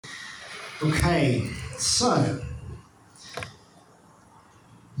Okay, so,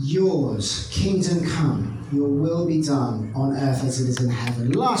 yours, kingdom come, your will be done on earth as it is in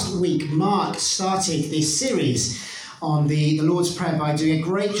heaven. Last week, Mark started this series on the Lord's Prayer by doing a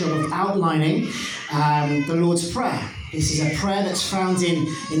great job of outlining the Lord's Prayer. This is a prayer that's found in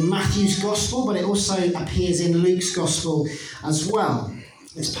Matthew's Gospel, but it also appears in Luke's Gospel as well.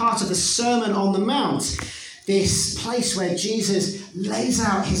 It's part of the Sermon on the Mount, this place where Jesus lays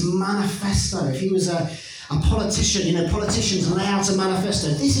out his manifesto. If he was a politician, politicians lay out a manifesto.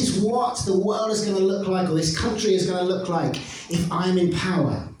 This is what the world is going to look like, or this country is going to look like if I'm in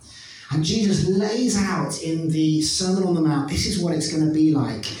power. And Jesus lays out in the Sermon on the Mount, this is what it's going to be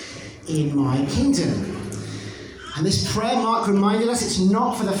like in my kingdom. And this prayer, Mark reminded us, it's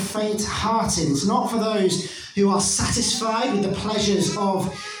not for the faint-hearted. It's not for those who are satisfied with the pleasures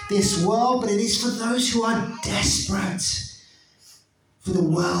of this world, but it is for those who are desperate for the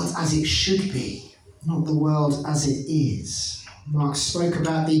world as it should be, not the world as it is. Mark spoke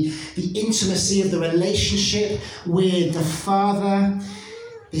about the intimacy of the relationship with the Father,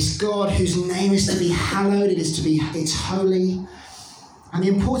 this God whose name is to be hallowed, it's holy, and the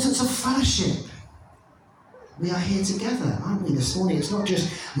importance of fellowship. We are here together, aren't we, this morning? It's not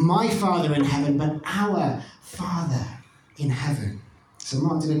just my Father in heaven, but our Father in heaven. So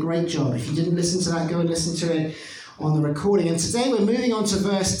Mark did a great job. If you didn't listen to that, go and listen to it on the recording. And today we're moving on to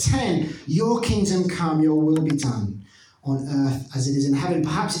verse 10. Your kingdom come, your will be done on earth as it is in heaven.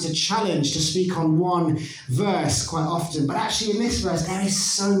 Perhaps it's a challenge to speak on one verse quite often, but actually in this verse there is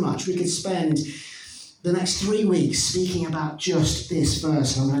so much. We could spend the next 3 weeks speaking about just this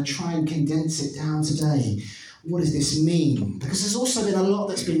verse, and I'm going to try and condense it down today. What does this mean? Because there's also been a lot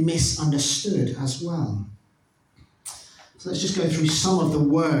that's been misunderstood as well. So let's just go through some of the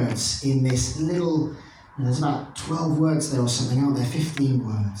words in this little, there's about 12 words there or something, aren't there? 15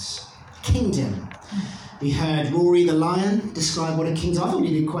 words. Kingdom. We heard Rory the Lion describe what a kingdom, I thought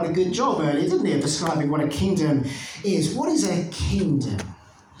he did quite a good job earlier, didn't he, of describing what a kingdom is. What is a kingdom?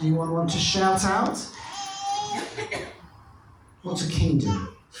 Anyone want to shout out? What's a kingdom?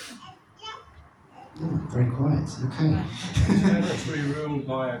 Oh, very quiet. Okay. Territory ruled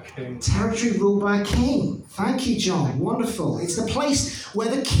by a king. Territory ruled by a king. Thank you, John. Wonderful. It's the place where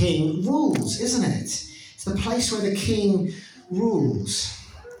the king rules, isn't it? It's the place where the king rules.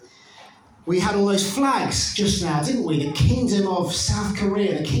 We had all those flags just now, didn't we? The Kingdom of South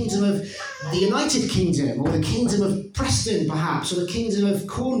Korea, the Kingdom of the United Kingdom, or the Kingdom of Preston, perhaps, or the Kingdom of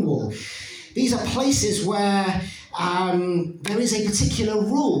Cornwall. These are places where there is a particular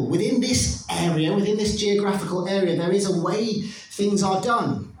rule. Within this area, within this geographical area, there is a way things are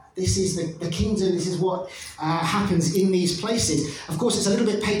done. This is the kingdom, this is what happens in these places. Of course, it's a little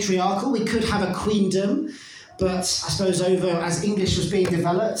bit patriarchal. We could have a queendom, but I suppose as English was being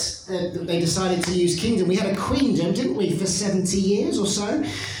developed, they decided to use kingdom. We had a queendom, didn't we, for 70 years or so,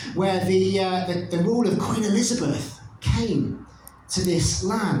 where the rule of Queen Elizabeth came to this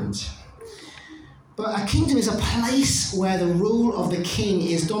land. But a kingdom is a place where the rule of the king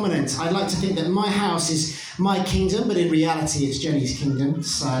is dominant. I'd like to think that my house is my kingdom, but in reality it's Jenny's kingdom,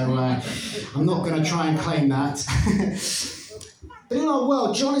 so I'm not going to try and claim that. But in our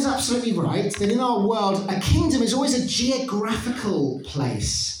world, John is absolutely right, that in our world, a kingdom is always a geographical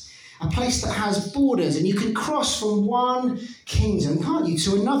place, a place that has borders, and you can cross from one kingdom, can't you,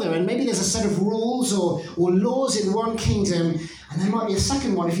 to another, and maybe there's a set of rules or laws in one kingdom, and there might be a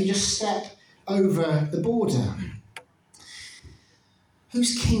second one if you just step over the border.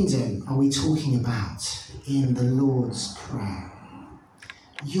 Whose kingdom are we talking about in the Lord's Prayer?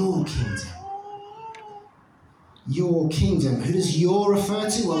 Your kingdom. Your kingdom. Who does your refer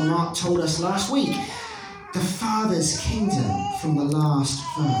to? Well, Mark told us last week. The Father's kingdom from the last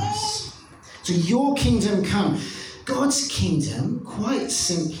verse. So your kingdom come. God's kingdom, quite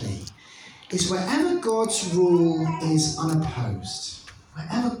simply, is wherever God's rule is unopposed.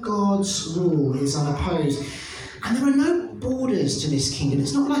 Wherever God's rule is unopposed. And there are no borders to this kingdom.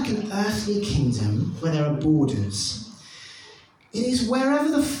 It's not like an earthly kingdom where there are borders. It is wherever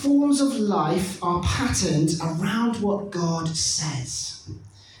the forms of life are patterned around what God says.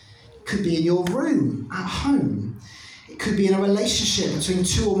 It could be in your room, at home. It could be in a relationship between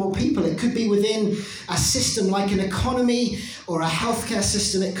two or more people. It could be within a system like an economy or a healthcare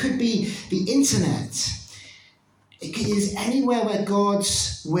system. It could be the internet. It is anywhere where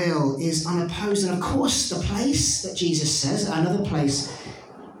God's will is unopposed. And of course, the place that Jesus says, another place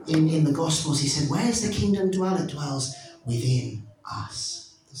in the Gospels, he said, where's the kingdom dwell? It dwells within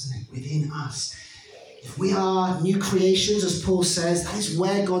us, doesn't it? Within us. If we are new creations, as Paul says, that is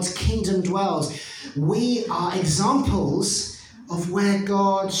where God's kingdom dwells. We are examples of where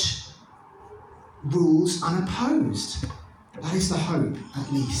God rules unopposed. That is the hope,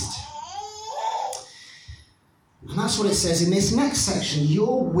 at least. And that's what it says in this next section.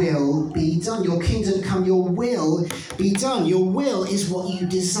 Your will be done. Your kingdom come, your will be done. Your will is what you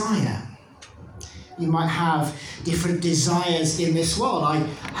desire. You might have different desires in this world.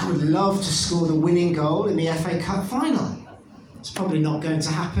 I would love to score the winning goal in the FA Cup final. It's probably not going to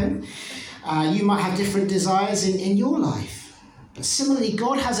happen. You might have different desires in your life. But similarly,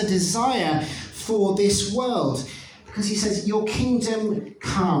 God has a desire for this world, because he says, your kingdom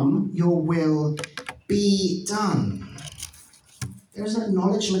come, your will be done. There is an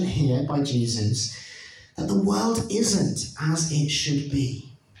acknowledgement here by Jesus that the world isn't as it should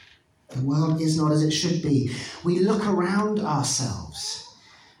be. The world is not as it should be. We look around ourselves.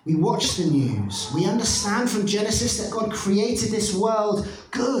 We watch the news. We understand from Genesis that God created this world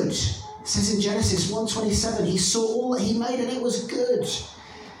good. It says in Genesis 1:27, he saw all that he made and it was good.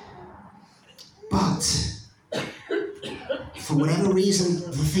 But for whatever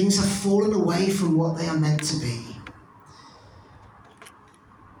reason, the things have fallen away from what they are meant to be.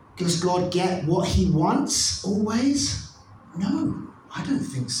 Does God get what he wants always? No, I don't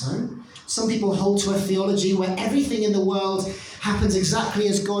think so. Some people hold to a theology where everything in the world happens exactly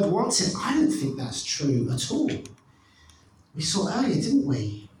as God wants it. I don't think that's true at all. We saw earlier, didn't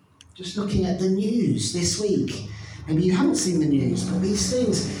we? Just looking at the news this week. Maybe you haven't seen the news, but these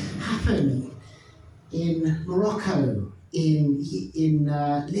things happen in Morocco, in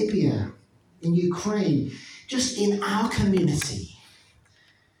Libya, in Ukraine, just in our community.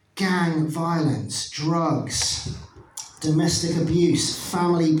 Gang violence, drugs, domestic abuse,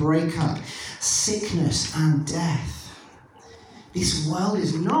 family breakup, sickness and death. This world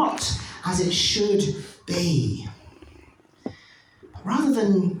is not as it should be. Rather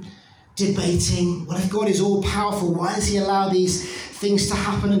than debating, well, if God is all-powerful, why does he allow these things to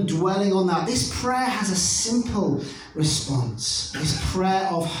happen, and dwelling on that, this prayer has a simple response. This prayer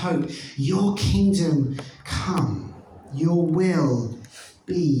of hope. Your kingdom come. Your will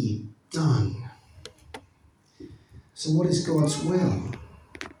be done. So what is God's will?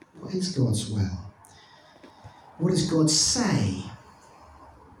 What is God's will? What does God say?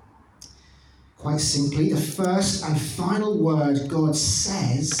 Quite simply, the first and final word God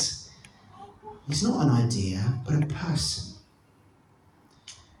says is not an idea, but a person.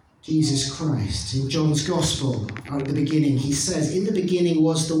 Jesus Christ. In John's Gospel, at the beginning, he says, in the beginning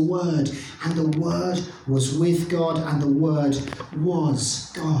was the Word, and the Word was with God, and the Word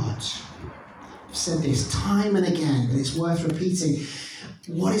was God. I've said this time and again, but it's worth repeating.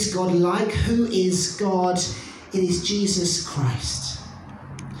 What is God like? Who is God? It is Jesus Christ.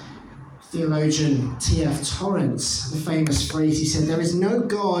 Theologian T.F. Torrance, the famous phrase, he said, there is no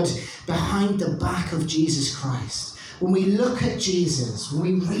God behind the back of Jesus Christ. When we look at Jesus,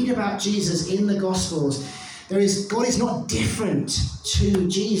 when we read about Jesus in the Gospels, God is not different to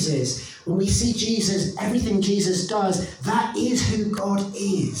Jesus. When we see Jesus, everything Jesus does, that is who God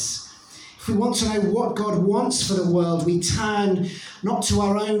is. If we want to know what God wants for the world, we turn not to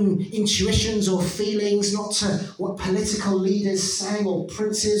our own intuitions or feelings, not to what political leaders say, or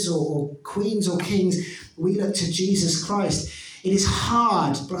princes or queens or kings. We look to Jesus Christ. It is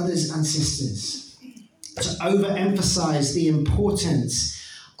hard, brothers and sisters, to overemphasize the importance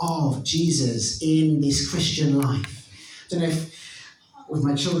of Jesus in this Christian life. I don't know if with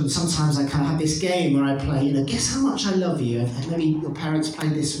my children, sometimes I kind of have this game where I play, guess how much I love you. Maybe your parents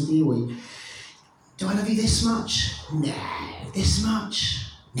played this with you. Do I love you this much? No. This much?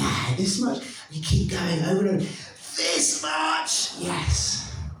 No. This much? And you keep going over and over. This much?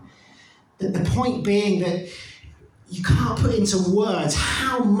 Yes. The point being that you can't put into words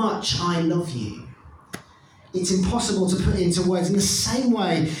how much I love you. It's impossible to put into words. In the same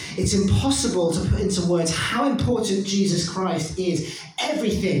way, it's impossible to put into words how important Jesus Christ is.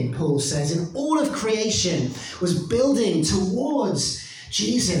 Everything, Paul says, in all of creation was building towards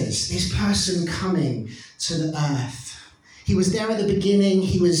Jesus, this person coming to the earth. He was there at the beginning.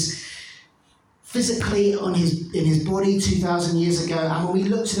 He was physically in his body 2,000 years ago. And when we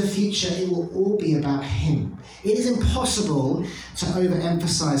look to the future, it will all be about him. It is impossible to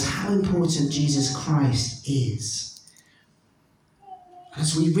overemphasize how important Jesus Christ is.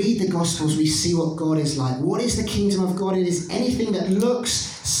 As we read the Gospels, we see what God is like. What is the kingdom of God? It is anything that looks,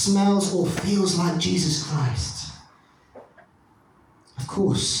 smells, or feels like Jesus Christ. Of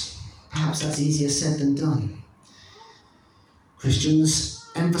course, perhaps that's easier said than done. Christians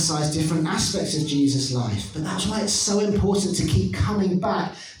emphasize different aspects of Jesus' life, but that's why it's so important to keep coming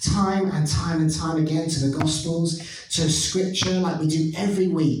back time and time and time again to the Gospels, to Scripture, like we do every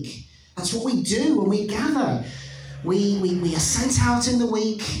week. That's what we do when we gather. We are sent out in the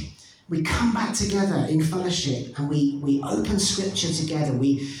week, we come back together in fellowship and we open scripture together.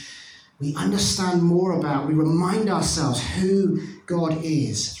 We understand more about, we remind ourselves who God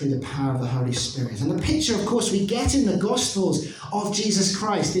is through the power of the Holy Spirit. And the picture, of course, we get in the Gospels of Jesus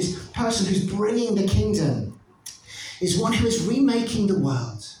Christ, this person who's bringing the kingdom, is one who is remaking the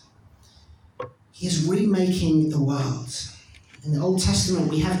world. He is remaking the world. In the Old Testament,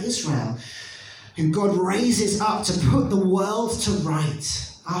 we have Israel, who God raises up to put the world to right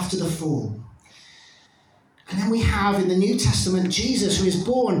after the fall. And then we have in the New Testament Jesus, who is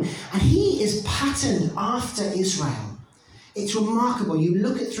born, and he is patterned after Israel. It's remarkable. You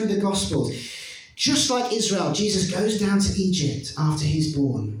look at through the Gospels. Just like Israel, Jesus goes down to Egypt after he's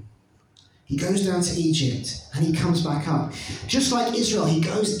born. He goes down to Egypt and he comes back up. Just like Israel, he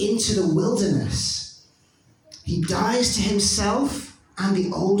goes into the wilderness. He dies to himself and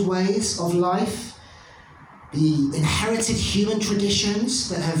the old ways of life, the inherited human traditions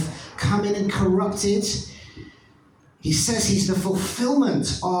that have come in and corrupted. He says he's the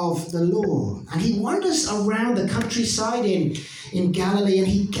fulfillment of the law. And he wanders around the countryside in Galilee and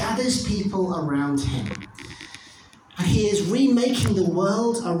he gathers people around him. And he is remaking the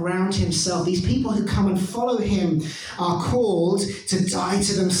world around himself. These people who come and follow him are called to die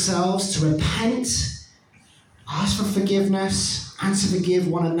to themselves, to repent, ask for forgiveness, and to forgive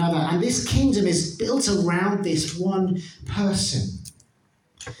one another. And this kingdom is built around this one person.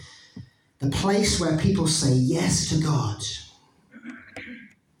 The place where people say yes to God.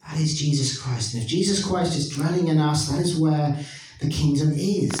 That is Jesus Christ. And if Jesus Christ is dwelling in us, that is where the kingdom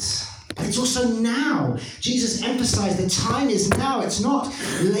is. But it's also now. Jesus emphasized the time is now. It's not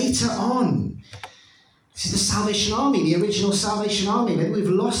later on. This is the Salvation Army, the original Salvation Army. Maybe we've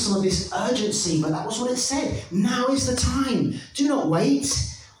lost some of this urgency, but that was what it said. Now is the time. Do not wait.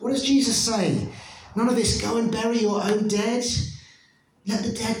 What does Jesus say? None of this go and bury your own dead. Let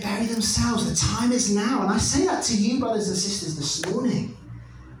the dead bury themselves. The time is now. And I say that to you, brothers and sisters, this morning.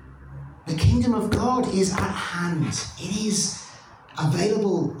 The kingdom of God is at hand. It is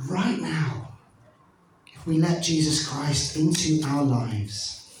available right now if we let Jesus Christ into our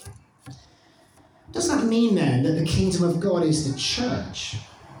lives. Does that mean then that the kingdom of God is the church?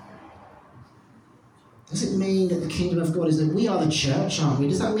 Does it mean that the kingdom of God is that we are the church, aren't we?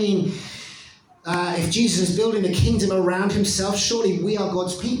 Does that mean if Jesus is building the kingdom around himself, surely we are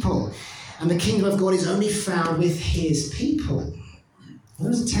God's people, and the kingdom of God is only found with his people?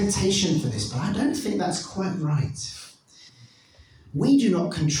 There is a temptation for this, but I don't think that's quite right. We do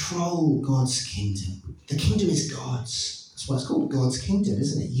not control God's kingdom. The kingdom is God's. That's why it's called God's kingdom,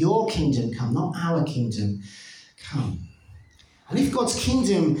 isn't it? Your kingdom come, not our kingdom come. And if God's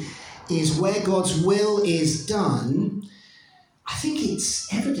kingdom is where God's will is done, I think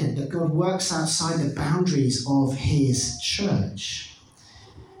it's evident that God works outside the boundaries of his church.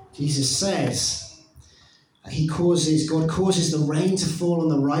 Jesus says that God causes the rain to fall on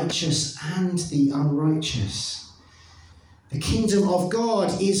the righteous and the unrighteous. The kingdom of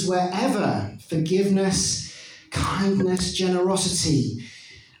God is wherever forgiveness, kindness, generosity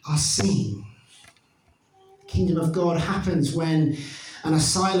are seen. The kingdom of God happens when an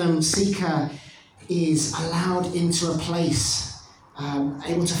asylum seeker is allowed into a place,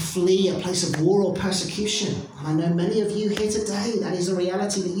 able to flee a place of war or persecution. And I know many of you here today, that is a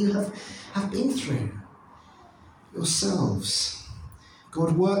reality that you have been through yourselves.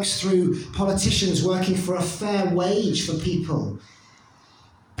 God works through politicians working for a fair wage for people,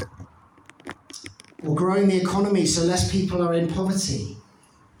 or growing the economy so less people are in poverty.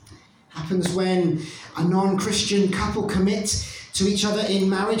 Happens when a non-Christian couple commit to each other in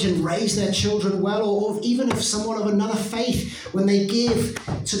marriage and raise their children well, or even if someone of another faith, when they give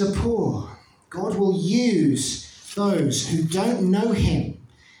to the poor. God will use those who don't know him.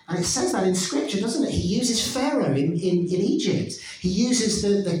 And it says that in Scripture, doesn't it? He uses Pharaoh in Egypt. He uses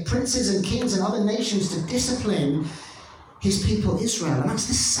the princes and kings and other nations to discipline his people Israel. And that's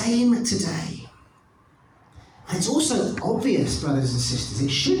the same today. And it's also obvious, brothers and sisters, it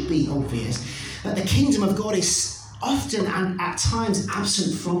should be obvious, that the kingdom of God is often and at times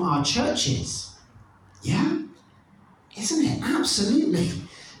absent from our churches. Yeah? Isn't it? Absolutely.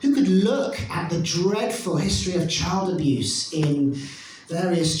 Who could look at the dreadful history of child abuse in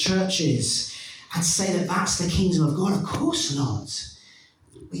various churches and say that that's the kingdom of God? Of course not.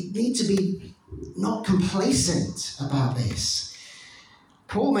 We need to be not complacent about this.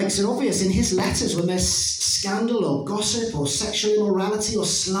 Paul makes it obvious in his letters when there's scandal or gossip or sexual immorality or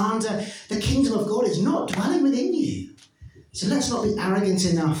slander, the kingdom of God is not dwelling within you. So let's not be arrogant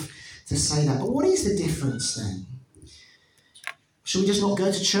enough to say that. But what is the difference then? Should we just not go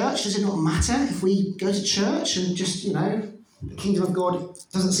to church? Does it not matter if we go to church and just, The kingdom of God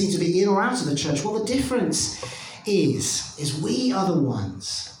doesn't seem to be in or out of the church. Well, the difference is we are the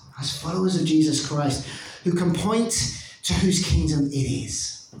ones, as followers of Jesus Christ, who can point to whose kingdom it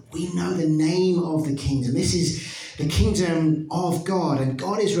is. We know the name of the kingdom. This is the kingdom of God, and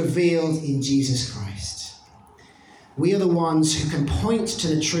God is revealed in Jesus Christ. We are the ones who can point to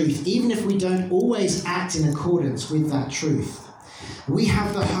the truth, even if we don't always act in accordance with that truth. We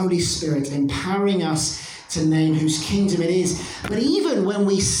have the Holy Spirit empowering us to name whose kingdom it is. But even when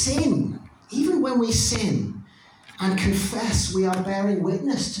we sin and confess, we are bearing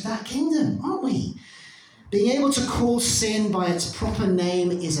witness to that kingdom, aren't we? Being able to call sin by its proper name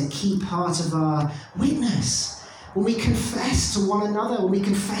is a key part of our witness. When we confess to one another, when we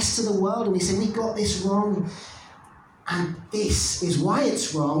confess to the world, and we say, we got this wrong, and this is why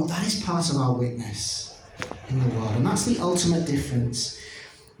it's wrong, that is part of our witness in the world. And that's the ultimate difference.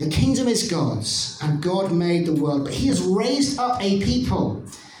 The kingdom is God's, and God made the world, but he has raised up a people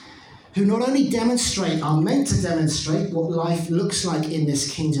who not only are meant to demonstrate what life looks like in this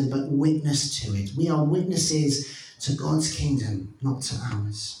kingdom, but witness to it. We are witnesses to God's kingdom, not to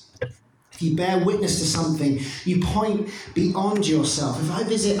ours. If you bear witness to something, you point beyond yourself. If I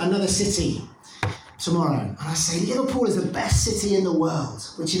visit another city tomorrow, and I say, Liverpool is the best city in the world,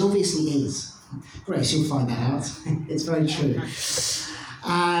 which it obviously is. Grace, you'll find that out. It's very true.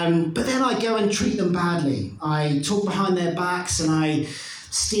 But then I go and treat them badly. I talk behind their backs and I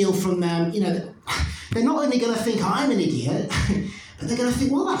steal from them. They're not only going to think I'm an idiot, but they're going to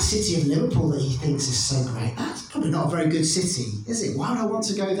think, well, that city of Liverpool that he thinks is so great, that's probably not a very good city, is it? Why would I want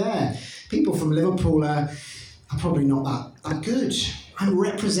to go there? People from Liverpool are probably not that good. I'm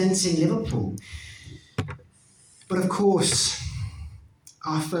representing Liverpool. But of course,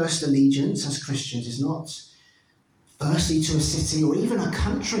 our first allegiance as Christians is not firstly to a city or even a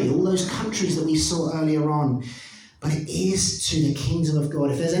country, all those countries that we saw earlier on, but it is to the kingdom of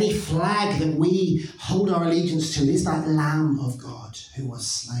God. If there's any flag that we hold our allegiance to, it is that Lamb of God who was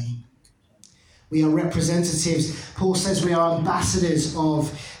slain. We are representatives. Paul says we are ambassadors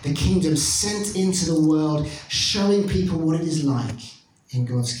of the kingdom, sent into the world, showing people what it is like in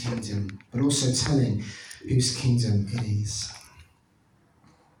God's kingdom, but also telling whose kingdom it is.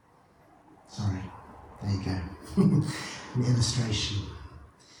 Sorry, there you go. An illustration.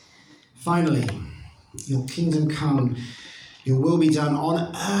 Finally, your kingdom come, your will be done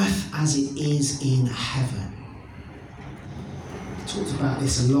on earth as it is in heaven. I've talked about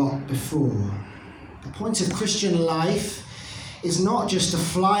this a lot before. The point of Christian life is not just to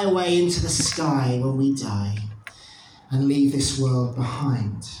fly away into the sky when we die and leave this world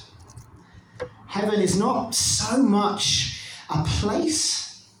behind. Heaven is not so much a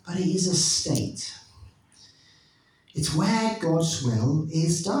place, but it is a state. It's where God's will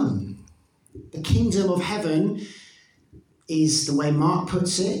is done. The kingdom of heaven is, the way Mark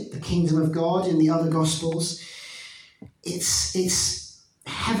puts it, the kingdom of God in the other Gospels. It's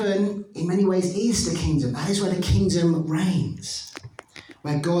heaven, in many ways, is the kingdom. That is where the kingdom reigns,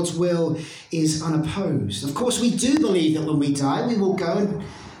 where God's will is unopposed. Of course, we do believe that when we die, we will go and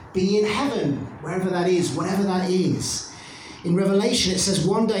be in heaven, wherever that is, whatever that is. In Revelation, it says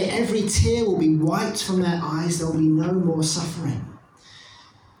one day every tear will be wiped from their eyes. There will be no more suffering.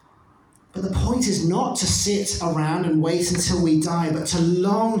 But the point is not to sit around and wait until we die, but to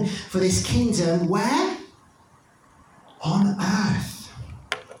long for this kingdom where? On earth.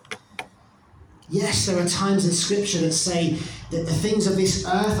 Yes, there are times in Scripture that say that the things of this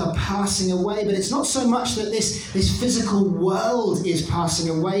earth are passing away, but it's not so much that this physical world is passing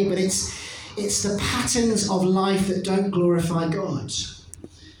away, but it's the patterns of life that don't glorify God.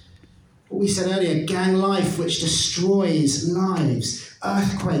 What we said earlier, gang life which destroys lives,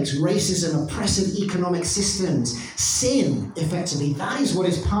 earthquakes, racism, oppressive economic systems, sin, effectively, that is what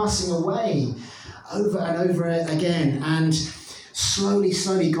is passing away over and over again. And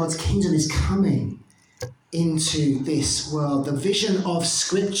slowly, God's kingdom is coming into this world. The vision of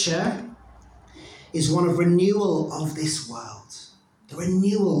Scripture is one of renewal of this world. The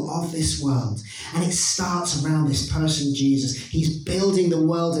renewal of this world. And it starts around this person, Jesus. He's building the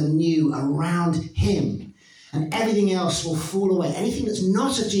world anew around him. And everything else will fall away. Anything that's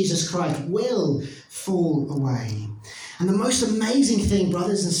not of Jesus Christ will fall away. And the most amazing thing,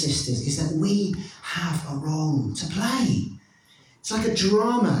 brothers and sisters, is that we have a role to play. It's like a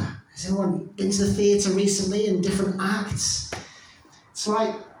drama. Has anyone been to the theatre recently in different acts? It's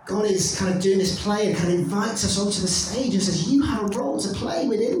like God is kind of doing this play and kind of invites us onto the stage and says, you have a role to play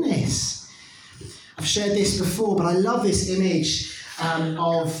within this. I've shared this before, but I love this image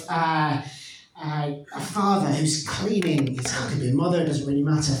of a father who's cleaning his car. It could be a mother, it doesn't really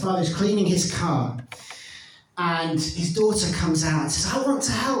matter. A father who's cleaning his car. And his daughter comes out and says, I want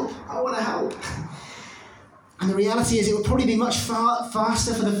to help. And the reality is it would probably be much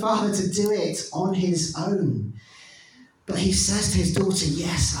faster for the father to do it on his own. But he says to his daughter,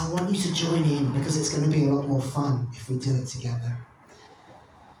 yes, I want you to join in because it's going to be a lot more fun if we do it together.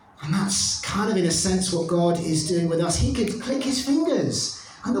 And that's kind of, in a sense, what God is doing with us. He could click his fingers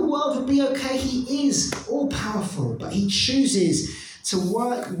and the world would be okay. He is all-powerful, but he chooses to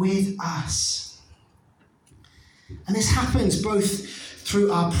work with us. And this happens both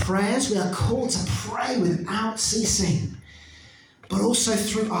through our prayers. We are called to pray without ceasing, but also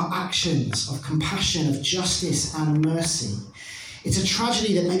through our actions of compassion, of justice and mercy. It's a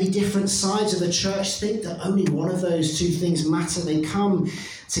tragedy that maybe different sides of the church think that only one of those two things matter. They come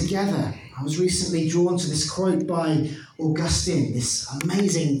together. I was recently drawn to this quote by Augustine, this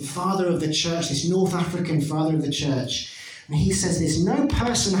amazing father of the church, this North African father of the church. And he says this: no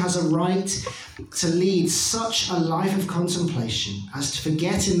person has a right to lead such a life of contemplation as to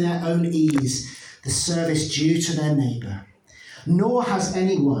forget in their own ease the service due to their neighbour. Nor has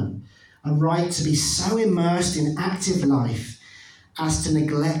anyone a right to be so immersed in active life as to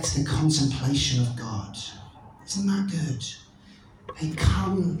neglect the contemplation of God. Isn't that good? They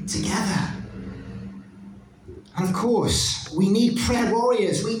come together. And of course, we need prayer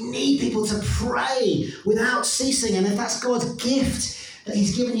warriors. We need people to pray without ceasing. And if that's God's gift that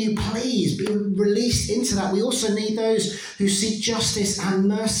he's given you, please be released into that. We also need those who seek justice and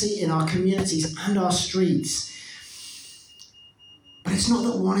mercy in our communities and our streets. But it's not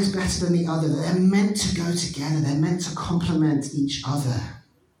that one is better than the other. They're meant to go together. They're meant to complement each other.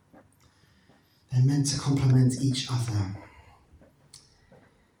 They're meant to complement each other.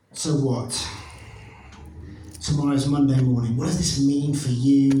 So what? Tomorrow's Monday morning. What does this mean for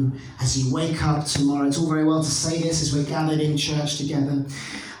you as you wake up tomorrow? It's all very well to say this as we're gathered in church together.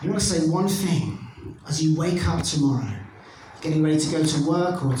 I want to say one thing. As you wake up tomorrow, getting ready to go to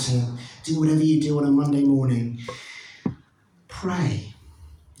work or to do whatever you do on a Monday morning, pray,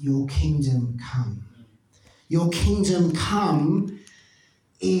 your kingdom come. Your kingdom come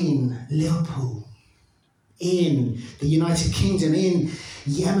in Liverpool, in the United Kingdom, in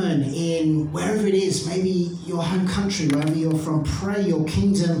Yemen, in wherever it is, maybe your home country, wherever you're from. Pray your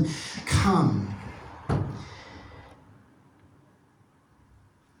kingdom come.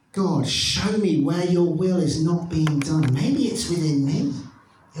 God, show me where your will is not being done. Maybe it's within me.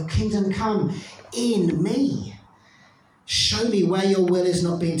 Your kingdom come in me. Show me where your will is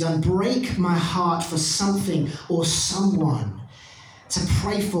not being done. Break my heart for something or someone to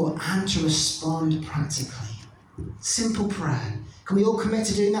pray for and to respond practically. Simple prayer. Can we all commit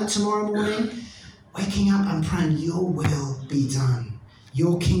to doing that tomorrow morning? Waking up and praying, your will be done.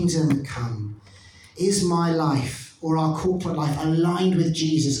 Your kingdom come. Is my life or our corporate life aligned with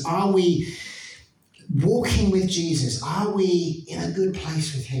Jesus? Are we walking with Jesus? Are we in a good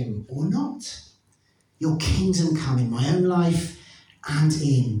place with him or not? Your kingdom come in my own life and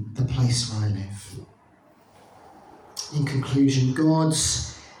in the place where I live. In conclusion,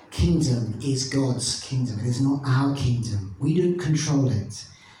 God's kingdom is God's kingdom. It is not our kingdom. We don't control it,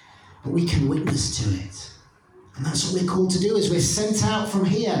 but we can witness to it. And that's what we're called to do as we're sent out from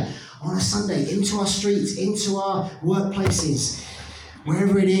here on a Sunday into our streets, into our workplaces,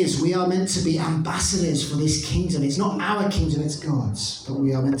 wherever it is. We are meant to be ambassadors for this kingdom. It's not our kingdom, it's God's, but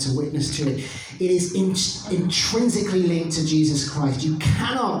we are meant to witness to it. It is intrinsically linked to Jesus Christ. You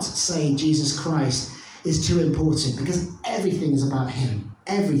cannot say Jesus Christ is too important because everything is about him.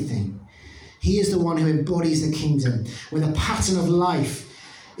 Everything. He is the one who embodies the kingdom, where the pattern of life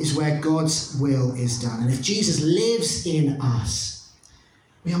is where God's will is done. And if Jesus lives in us,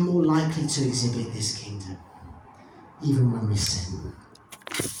 we are more likely to exhibit this kingdom, even when we sin.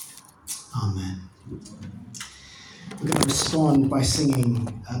 Amen. We're going to respond by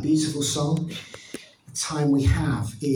singing a beautiful song. The time we have is